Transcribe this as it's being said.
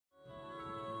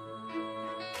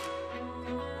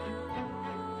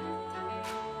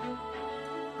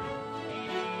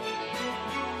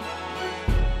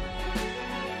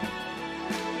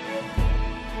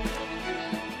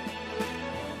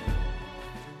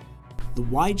The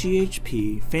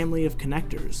YGHP family of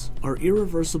connectors are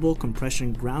irreversible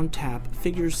compression ground tap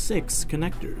figure 6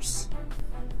 connectors.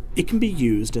 It can be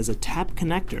used as a tap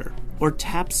connector or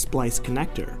tap splice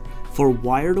connector for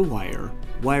wire-to-wire,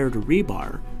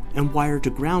 wire-to-rebar, and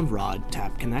wire-to-ground rod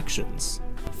tap connections.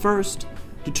 First,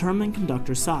 determine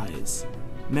conductor size.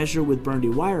 Measure with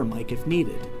Burndy wire mic if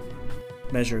needed.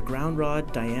 Measure ground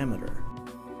rod diameter.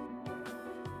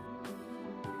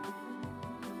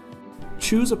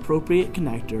 Choose appropriate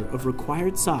connector of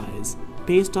required size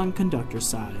based on conductor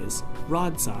size,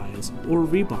 rod size, or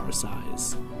rebar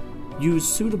size. Use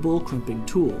suitable crimping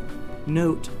tool.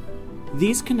 Note,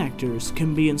 these connectors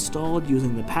can be installed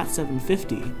using the PAT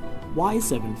 750,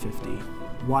 Y750,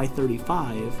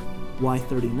 Y35,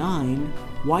 Y39,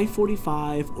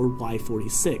 Y45 or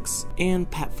Y46,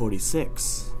 and PAT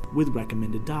 46 with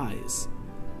recommended dies.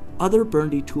 Other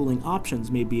Burndy tooling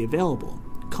options may be available.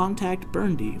 Contact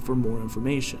Burndy for more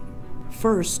information.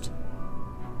 First,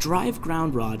 drive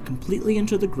ground rod completely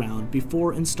into the ground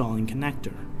before installing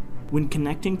connector. When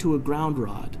connecting to a ground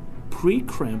rod,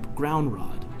 pre-crimp ground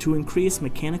rod to increase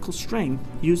mechanical strength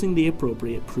using the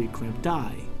appropriate pre-crimp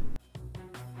die.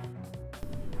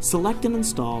 Select and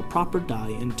install proper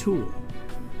die and tool.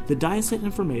 The die set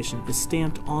information is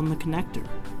stamped on the connector.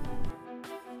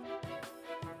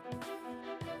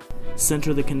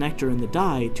 Center the connector in the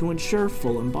die to ensure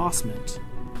full embossment.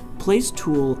 Place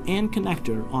tool and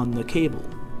connector on the cable.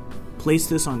 Place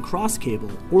this on cross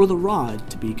cable or the rod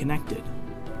to be connected.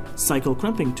 Cycle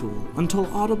crimping tool until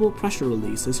audible pressure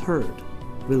release is heard.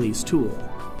 Release tool.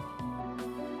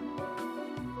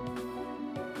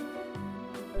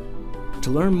 To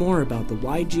learn more about the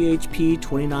YGHP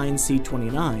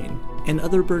 29C29 and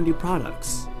other Burndy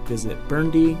products, visit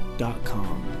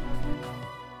burndy.com.